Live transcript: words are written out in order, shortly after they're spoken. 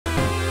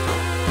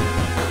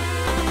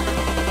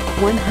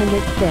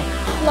106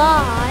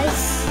 plus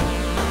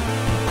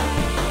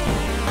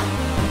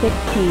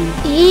 16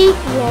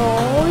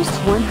 equals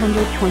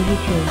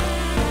 122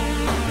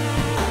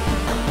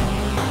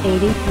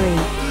 83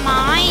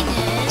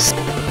 minus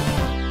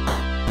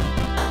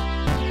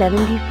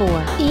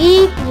 74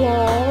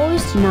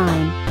 equals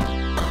 9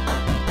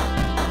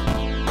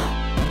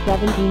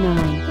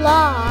 79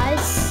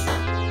 plus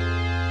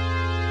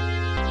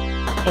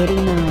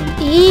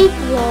 89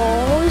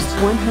 equals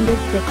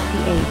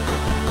 168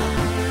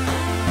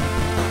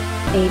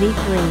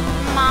 83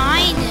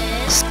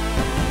 minus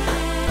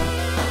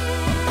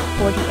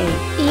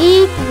 48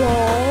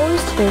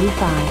 equals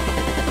 35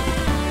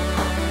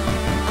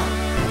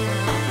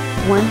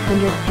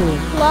 102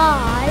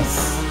 plus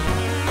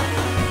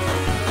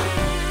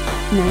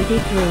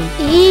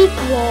 93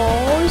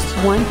 equals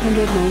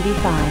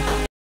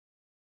 195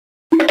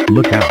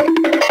 Look out.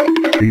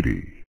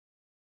 80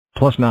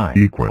 plus 9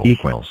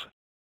 equals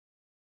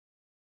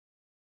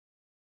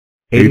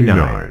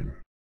 89.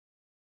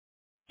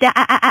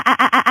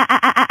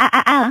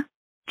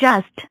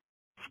 Just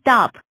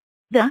stop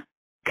the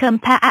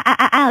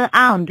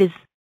compounds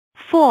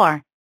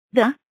for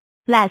the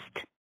last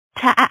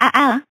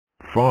time.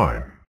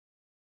 Fine.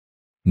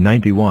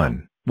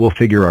 91. We'll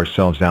figure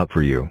ourselves out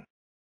for you.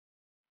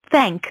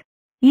 Thank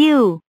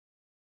you.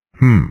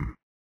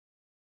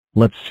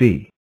 Let's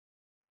see.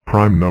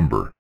 Prime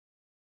number.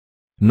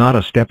 Not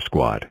a step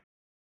squad.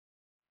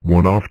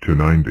 1 off to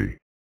 90.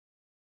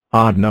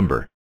 Odd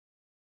number.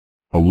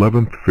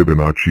 11th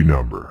Fibonacci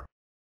number.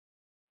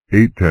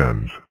 8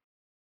 tens.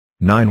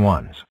 9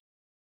 ones.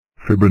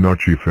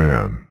 Fibonacci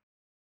fan.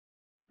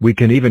 We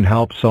can even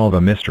help solve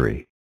a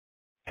mystery.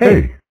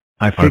 Hey,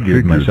 I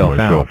figured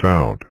myself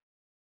out.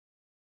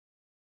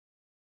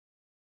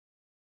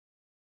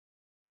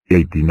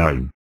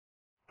 89.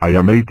 I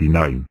am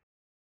 89.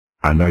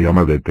 And I am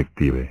a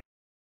detective.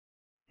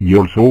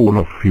 You're also one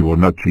of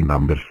Fibonacci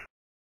numbers.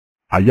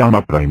 I am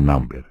a prime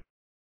number.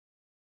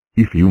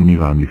 If you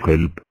need any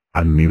help,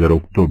 and neither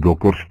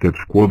Octoblockers Test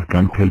Squad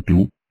can help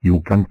you, you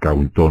can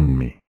count on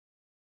me.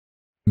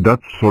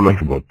 That's all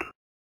I've got.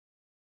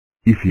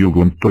 If you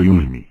want to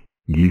use me,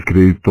 give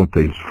credit to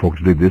Tails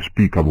Fox the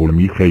Despicable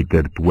Me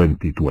Hater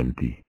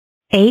 2020.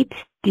 8.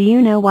 Do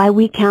you know why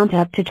we count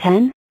up to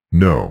 10?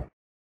 No.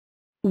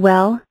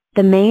 Well,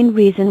 the main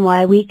reason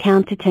why we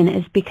count to 10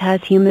 is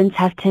because humans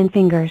have 10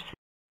 fingers.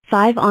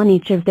 5 on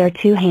each of their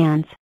 2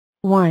 hands.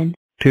 1,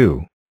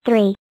 2,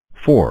 3,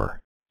 4,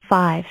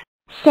 5,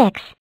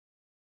 6,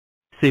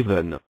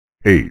 7,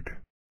 8,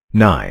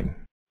 9.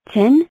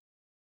 10?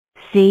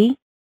 See?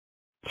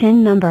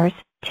 10 numbers,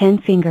 10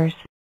 fingers.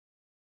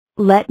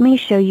 Let me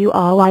show you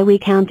all why we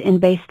count in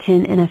base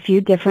 10 in a few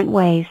different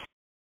ways.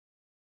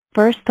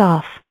 First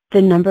off,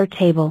 the number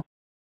table.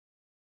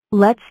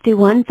 Let's do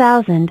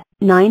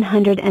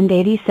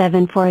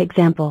 1987 for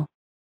example.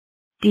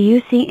 Do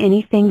you see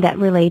anything that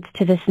relates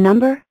to this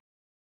number?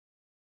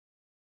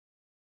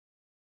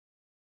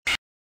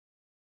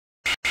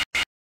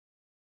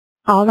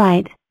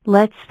 Alright,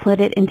 let's split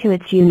it into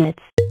its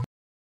units.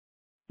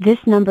 This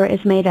number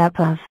is made up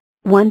of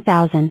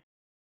 1,000,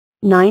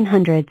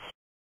 900s,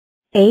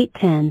 8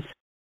 tens,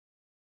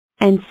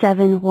 and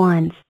 7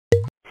 ones.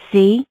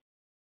 See?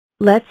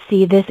 Let's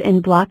see this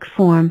in block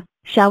form,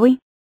 shall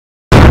we?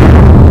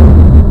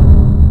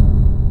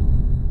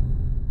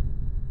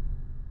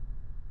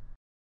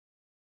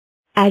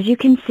 As you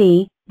can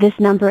see, this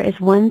number is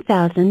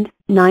 1,000,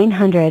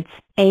 900s,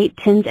 8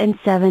 tens and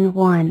 7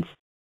 ones.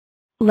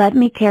 Let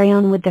me carry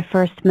on with the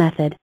first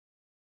method.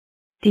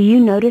 Do you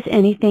notice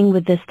anything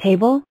with this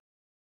table?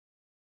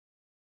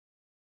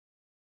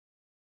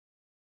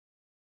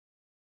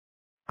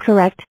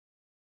 Correct.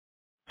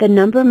 The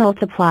number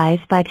multiplies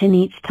by 10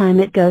 each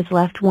time it goes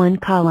left one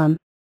column.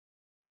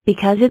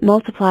 Because it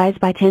multiplies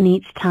by 10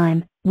 each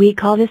time, we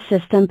call this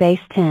system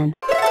base 10.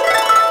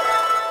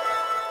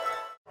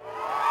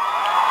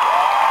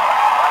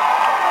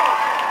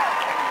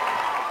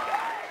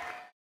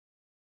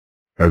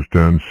 As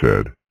Dan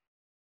said,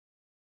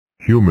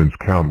 humans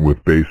count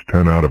with base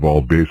 10 out of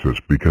all bases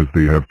because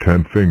they have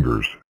 10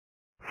 fingers,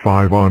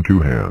 5 on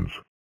 2 hands.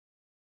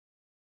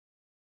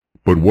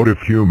 But what if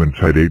humans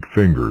had 8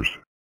 fingers?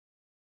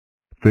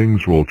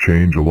 Things will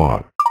change a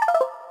lot.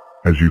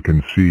 As you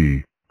can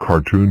see,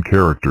 cartoon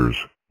characters,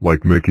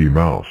 like Mickey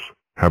Mouse,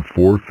 have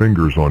 4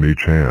 fingers on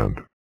each hand.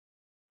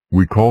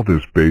 We call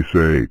this base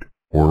 8,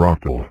 or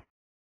octal.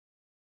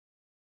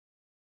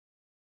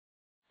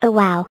 Oh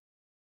wow.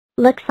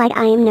 Looks like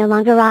I am no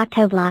longer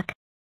Octoblock.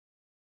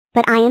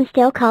 But I am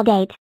still called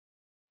 8.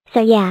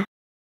 So yeah.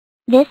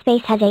 This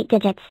base has 8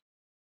 digits.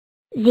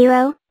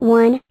 0,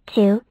 1,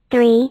 2,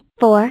 3,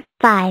 4,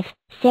 5,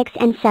 6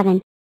 and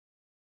 7.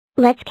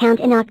 Let's count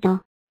in octal.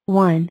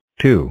 1,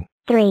 2,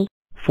 3,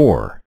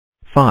 4,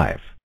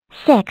 5.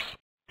 6,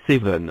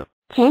 7,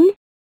 10?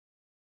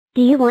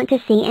 Do you want to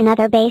see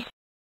another base?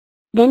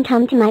 Then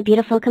come to my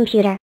beautiful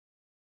computer.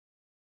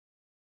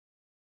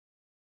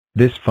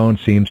 This phone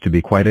seems to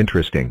be quite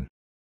interesting.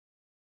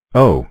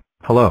 Oh,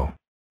 hello.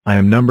 I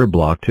am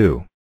Numberblock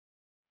 2.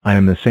 I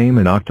am the same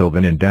in octal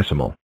than in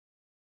decimal.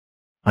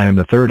 I am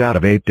the third out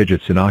of 8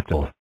 digits in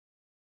octal.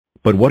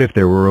 But what if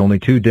there were only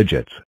 2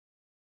 digits?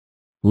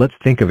 Let's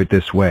think of it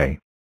this way.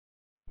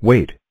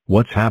 Wait,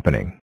 what's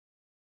happening?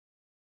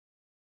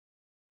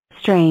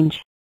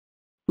 Strange.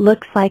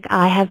 Looks like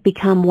I have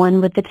become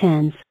 1 with the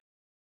tens.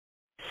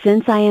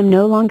 Since I am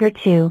no longer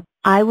 2,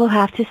 I will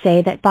have to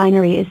say that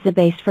binary is the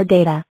base for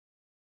data.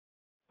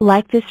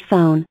 Like this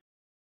phone.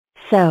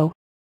 So,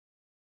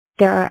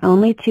 there are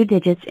only 2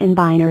 digits in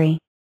binary,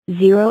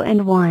 0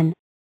 and 1.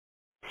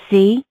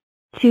 See?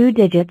 2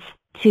 digits,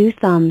 2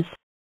 thumbs.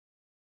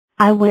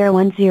 I wear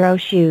 10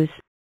 shoes.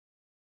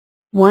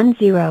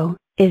 10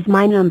 is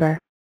my number.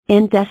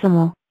 In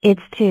decimal,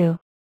 it's 2.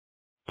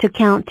 To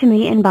count to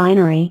me in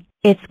binary,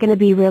 it's gonna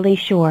be really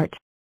short.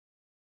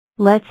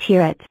 Let's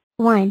hear it.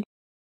 1.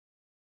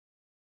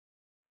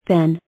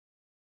 Then,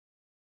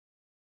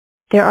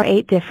 there are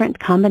 8 different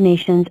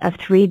combinations of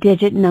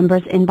 3-digit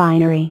numbers in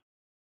binary.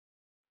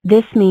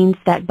 This means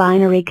that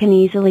binary can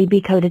easily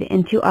be coded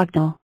into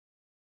octal.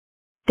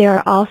 There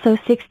are also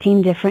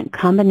 16 different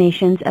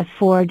combinations of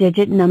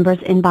 4-digit numbers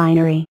in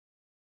binary.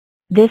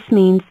 This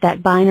means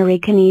that binary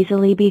can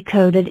easily be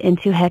coded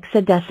into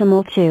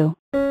hexadecimal too.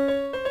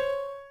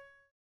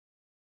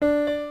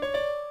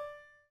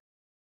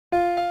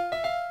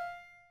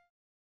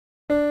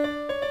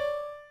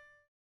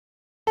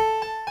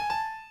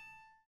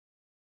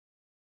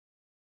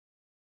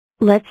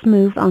 Let's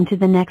move on to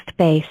the next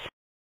base.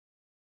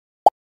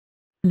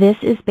 This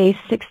is base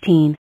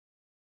 16,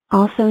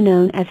 also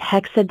known as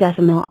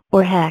hexadecimal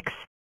or hex.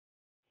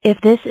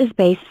 If this is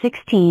base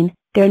 16,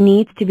 there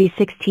needs to be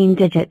 16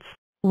 digits.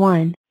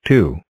 1,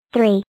 2,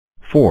 3,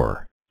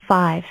 4,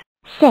 5,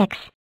 6,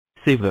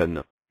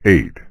 7,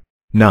 8,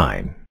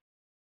 9.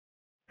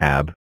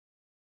 Ab.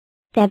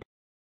 Deb.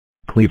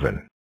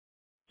 Cleven.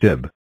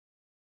 Dib.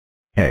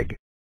 Egg.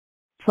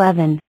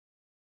 11.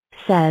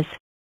 Says.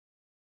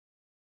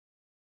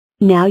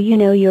 Now you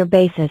know your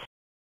bases.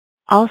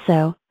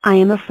 Also, I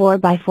am a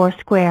 4x4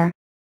 square.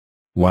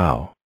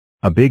 Wow.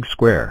 A big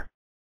square.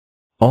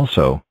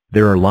 Also,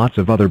 there are lots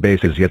of other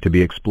bases yet to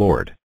be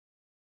explored.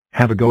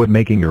 Have a go at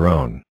making your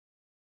own.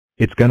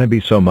 It's gonna be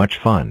so much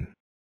fun.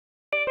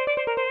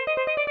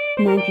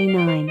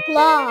 99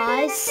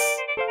 plus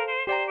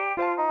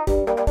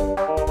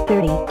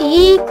 30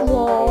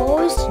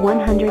 equals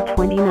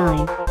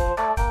 129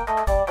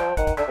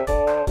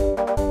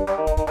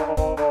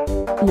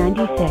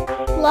 96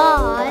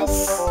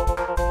 plus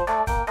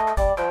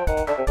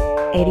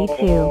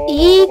 82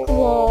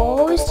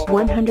 equals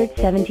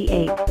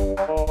 178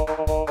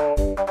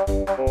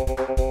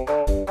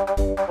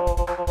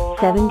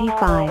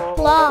 75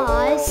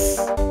 plus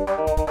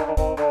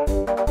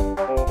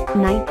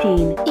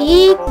 19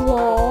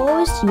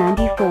 equals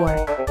 94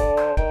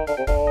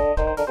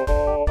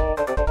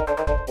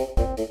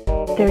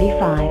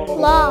 35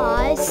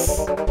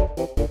 plus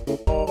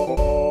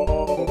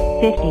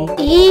 50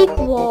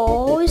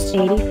 equals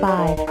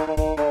 85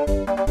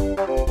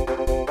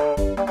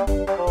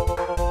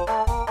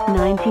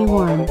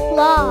 91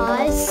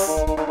 plus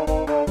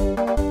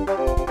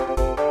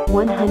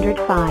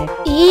 105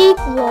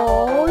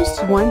 equals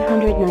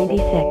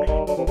 196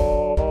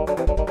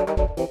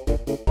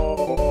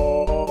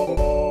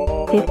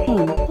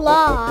 15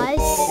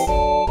 plus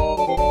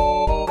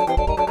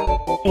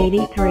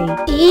 83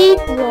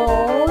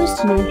 equals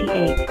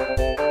 98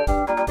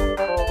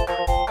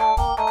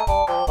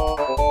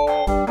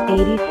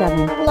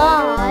 87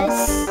 plus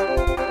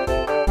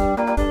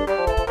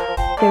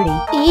 30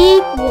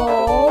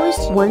 equals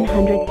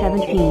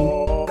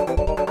 117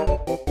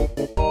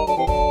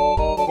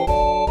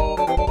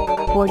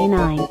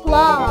 49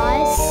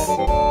 plus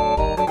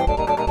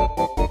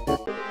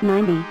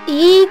 90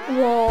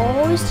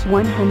 equals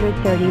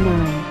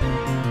 139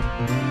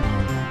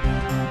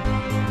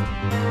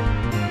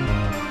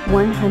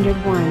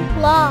 101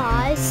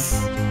 plus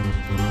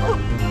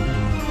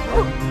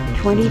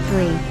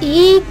 23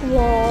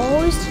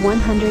 equals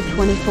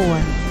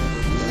 124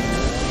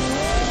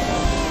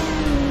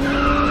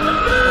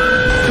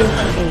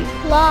 58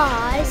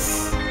 plus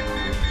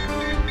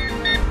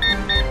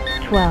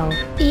 12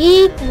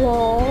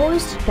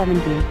 equals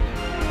 70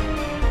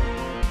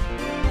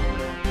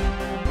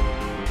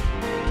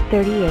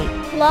 38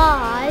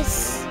 plus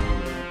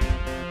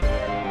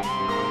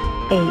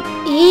 8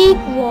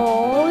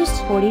 equals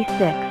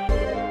 46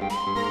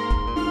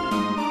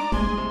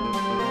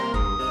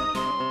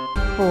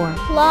 4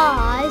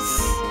 plus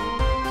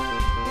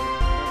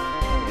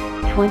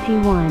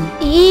 21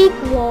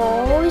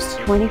 equals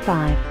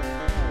 25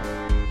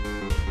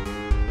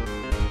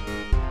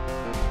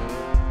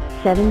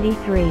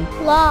 73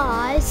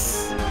 plus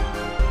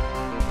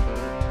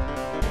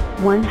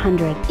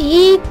 100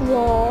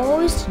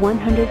 equals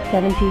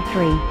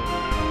 173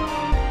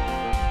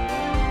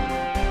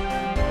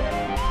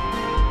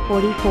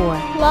 44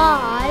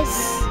 plus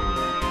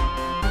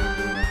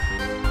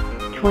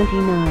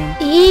 29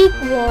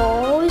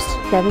 equals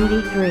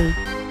 73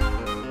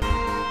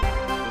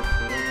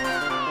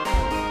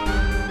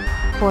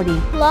 40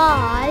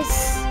 plus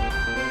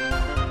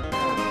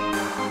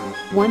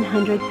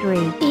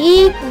 103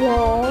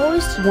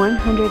 equals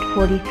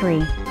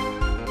 143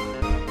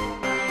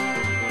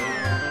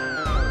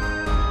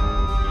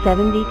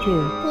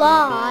 72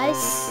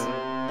 plus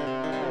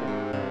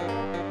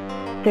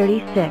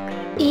 36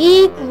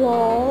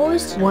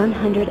 equals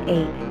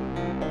 108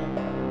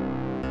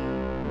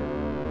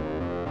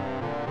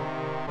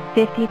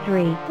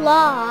 53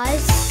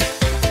 plus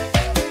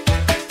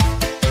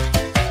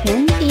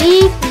 10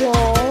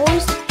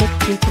 equals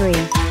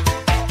 63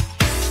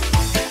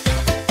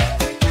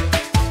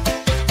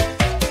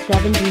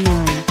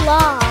 79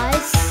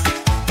 plus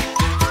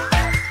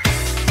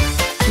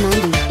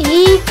 90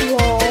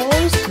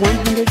 equals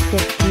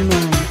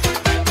 169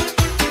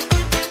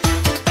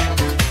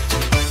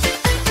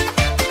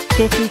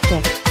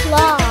 56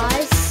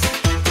 plus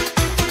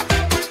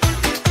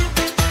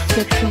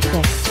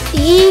 66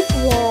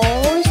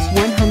 equals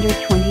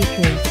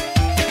 122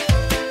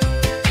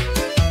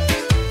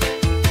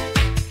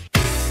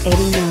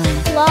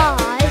 89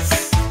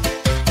 plus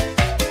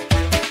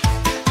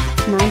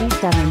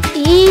 97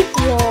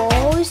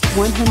 equals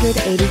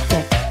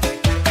 186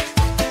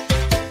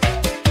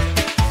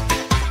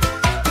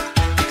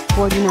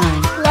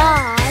 49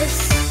 plus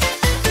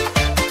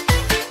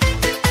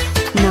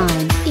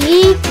 9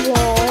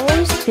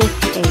 equals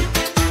 58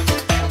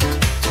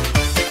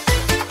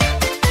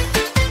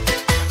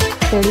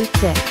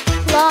 36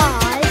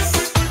 plus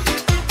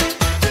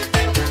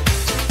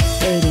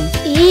 80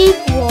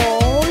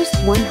 equals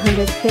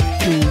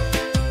 116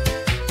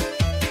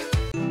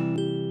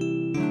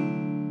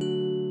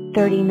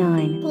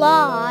 39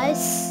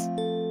 plus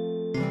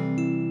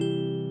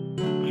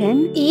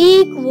 10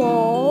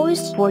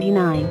 equals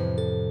 49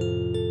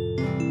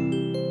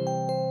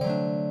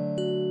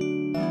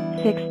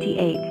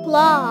 68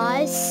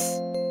 plus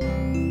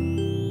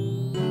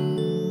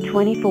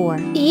 24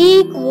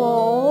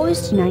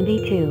 equals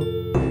 92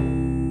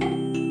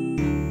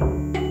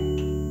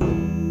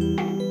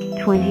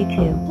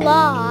 22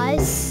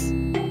 plus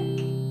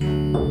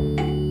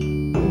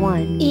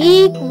 1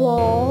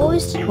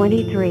 equals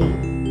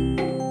 23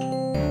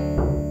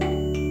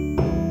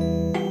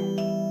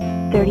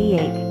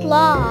 38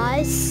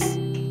 plus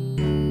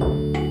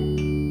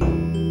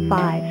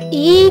 5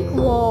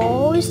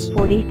 equals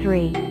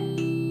 43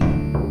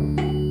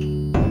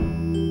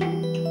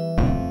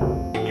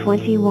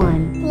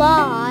 21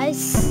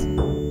 plus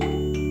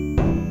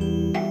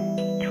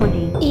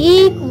 20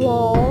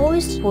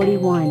 equals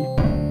 41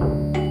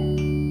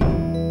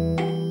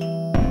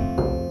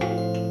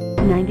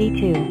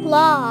 92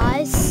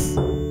 plus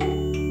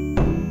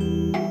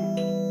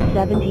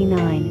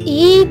 79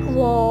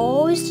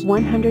 equals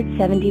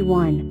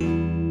 171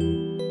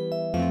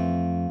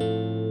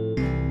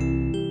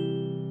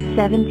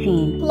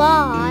 17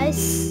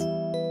 plus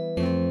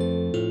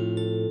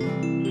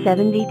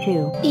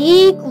 72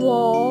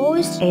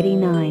 equals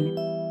 89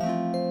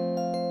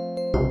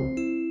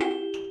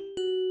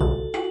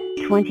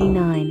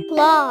 29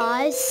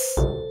 plus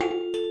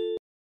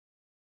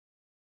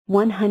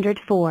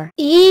 104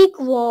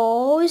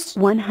 equals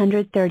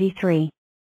 133